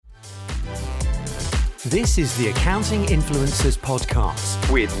This is the Accounting Influencers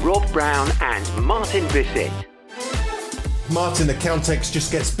Podcast with Rob Brown and Martin Bissett. Martin, Accountex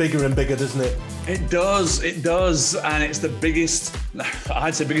just gets bigger and bigger, doesn't it? It does. And it's the biggest,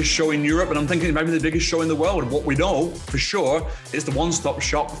 I'd say biggest show in Europe, and I'm thinking maybe the biggest show in the world. What we know for sure is the one-stop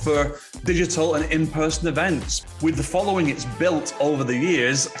shop for digital and in-person events. With the following it's built over the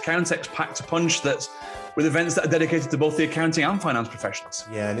years, Accountex packed a punch that's with events that are dedicated to both the accounting and finance professionals.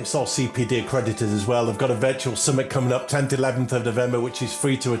 Yeah, and it's all CPD accredited as well. They've got a virtual summit coming up 10th, 11th of November, which is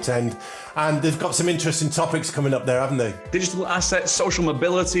free to attend. And they've got some interesting topics coming up there, haven't they? Digital assets, social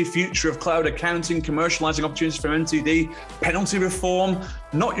mobility, future of cloud accounting, commercializing opportunities for MTD, penalty reform,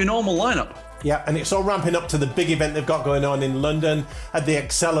 not your normal lineup. Yeah, and it's all ramping up to the big event they've got going on in London at the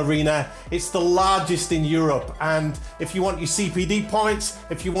Excel Arena. It's the largest in Europe. And if you want your CPD points,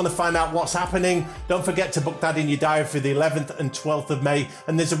 if you want to find out what's happening, don't forget to book that in your diary for the 11th and 12th of May.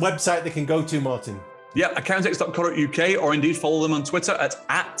 And there's a website they can go to, Martin. Yeah, accountex.co.uk, or indeed follow them on Twitter at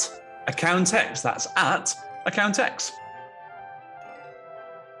Accountex. That's at Accountex.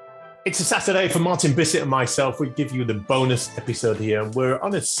 It's a Saturday for Martin Bissett and myself. We give you the bonus episode here. We're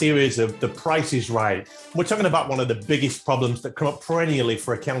on a series of The Price is Right. We're talking about one of the biggest problems that come up perennially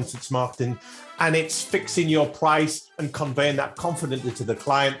for accountants, Martin, and it's fixing your price and conveying that confidently to the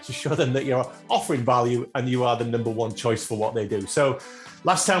client to show them that you're offering value and you are the number one choice for what they do. So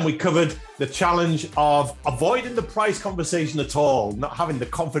last time we covered the challenge of avoiding the price conversation at all, not having the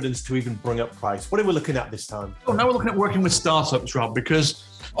confidence to even bring up price. What are we looking at this time? Well, now we're looking at working with startups, Rob, because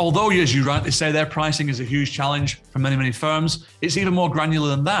although, as you rightly say, their pricing is a huge challenge for many, many firms, it's even more granular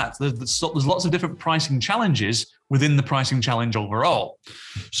than that. There's lots of different pricing challenges within the pricing challenge overall.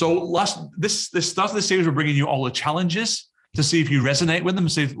 So this start of the series, we're bringing you all the challenges to see if you resonate with them,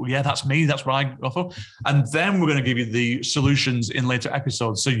 see if, well, yeah, that's me, that's what I offer. And then we're going to give you the solutions in later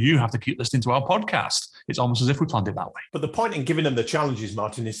episodes. So you have to keep listening to our podcast. It's almost as if we planned it that way. But the point in giving them the challenges,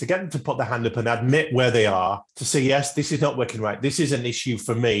 Martin, is to get them to put their hand up and admit where they are, to say, yes, this is not working right. This is an issue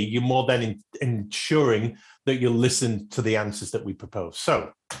for me. You're more than ensuring that you'll listen to the answers that we propose.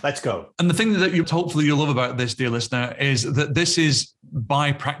 So let's go. And the thing that hopefully you'll love about this, dear listener, is that this is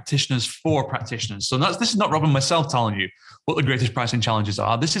by practitioners for practitioners. So this is not Rob and myself telling you what the greatest pricing challenges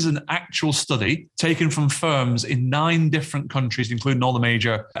are. This is an actual study taken from firms in 9 different countries, including all the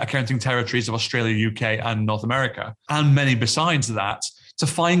major accounting territories of Australia, UK, and North America, and many besides that, to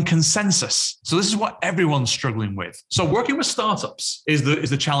find consensus. So this is what everyone's struggling with. So working with startups is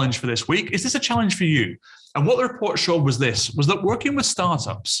the challenge for this week. Is this a challenge for you? And what the report showed was that working with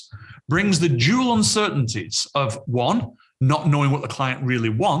startups brings the dual uncertainties of, one, not knowing what the client really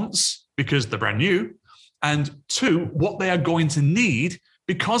wants because they're brand new, and 2, what they are going to need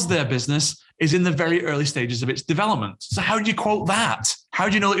because their business is in the very early stages of its development. So how do you quote that? How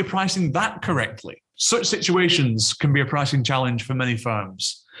do you know that you're pricing that correctly? Such situations can be a pricing challenge for many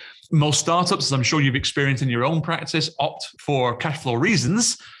firms. Most startups, as I'm sure you've experienced in your own practice, opt for cash flow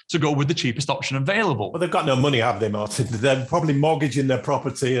reasons to go with the cheapest option available. Well, they've got no money, have they, Martin? They're probably mortgaging their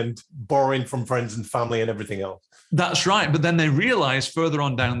property and borrowing from friends and family and everything else. That's right. But then they realize further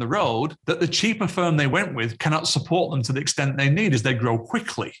on down the road that the cheaper firm they went with cannot support them to the extent they need as they grow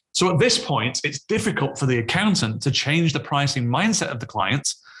quickly. So at this point, it's difficult for the accountant to change the pricing mindset of the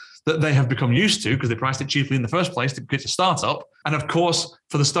client that they have become used to because they priced it cheaply in the first place to get a startup. And of course,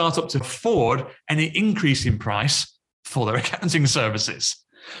 for the startup to afford any increase in price for their accounting services.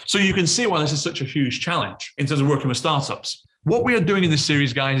 So you can see why this is such a huge challenge in terms of working with startups. What we are doing in this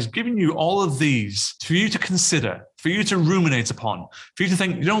series, guys, is giving you all of these for you to consider, for you to ruminate upon, for you to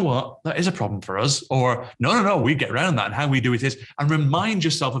think, you know what, that is a problem for us, or no, we get around that, and how we do it is, and remind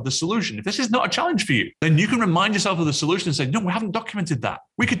yourself of the solution. If this is not a challenge for you, then you can remind yourself of the solution and say, no, we haven't documented that.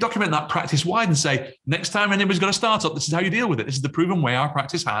 We could document that practice-wide and say, next time anybody's got a startup, this is how you deal with it. This is the proven way our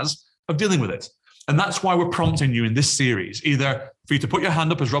practice has of dealing with it. And that's why we're prompting you in this series, either for you to put your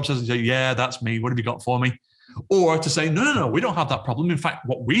hand up, as Rob says, and say, yeah, that's me. What have you got for me? Or to say, no, we don't have that problem. In fact,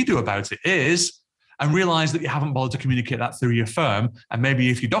 what we do about it is, and realize that you haven't bothered to communicate that through your firm. And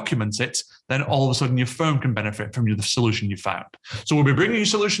maybe if you document it, then all of a sudden your firm can benefit from the solution you found. So we'll be bringing you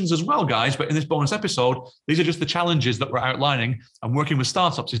solutions as well, guys. But in this bonus episode, these are just the challenges that we're outlining. And working with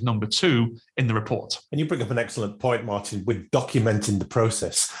startups is number 2 in the report. And you bring up an excellent point, Martin, with documenting the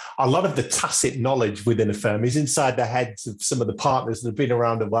process. A lot of the tacit knowledge within a firm is inside the heads of some of the partners that have been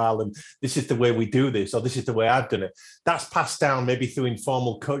around a while. And this is the way we do this, or this is the way I've done it. That's passed down maybe through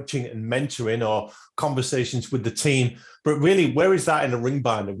informal coaching and mentoring, or conversations with the team. But really, where is that in a ring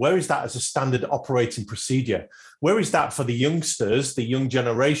binder? Where is that as a standard operating procedure? Where is that for the youngsters, the young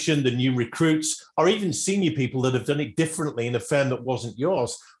generation, the new recruits, or even senior people that have done it differently in a firm that wasn't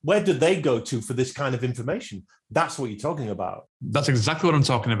yours? Where do they go to for this kind of information? That's what you're talking about. That's exactly what I'm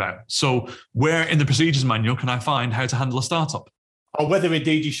talking about. So where in the procedures manual can I find how to handle a startup? Or whether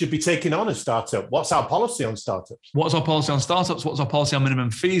indeed you should be taking on a startup. What's our policy on startups? What's our policy on startups? What's our policy on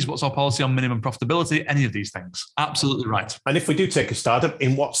minimum fees? What's our policy on minimum profitability? Any of these things. Absolutely right. And if we do take a startup,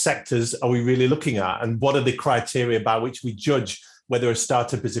 in what sectors are we really looking at? And what are the criteria by which we judge whether a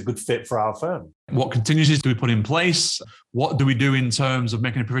startup is a good fit for our firm? What contingencies do we put in place? What do we do in terms of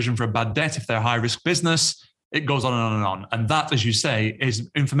making a provision for a bad debt if they're a high-risk business? It goes on and on and on. And that, as you say,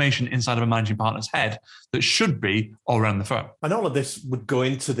 is information inside of a managing partner's head that should be all around the firm. And all of this would go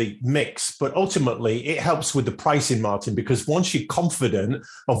into the mix, but ultimately it helps with the pricing, Martin, because once you're confident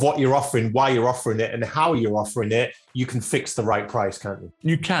of what you're offering, why you're offering it, and how you're offering it, you can fix the right price, can't you?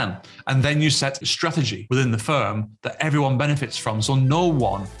 You can. And then you set a strategy within the firm that everyone benefits from. So no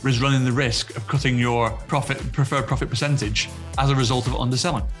one is running the risk of cutting your preferred profit percentage as a result of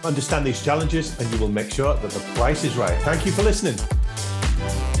underselling. Understand these challenges and you will make sure that the price is right. Thank you for listening.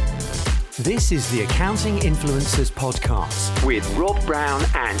 This is the Accounting Influencers Podcast with Rob Brown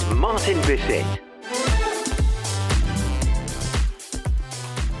and Martin Bissett.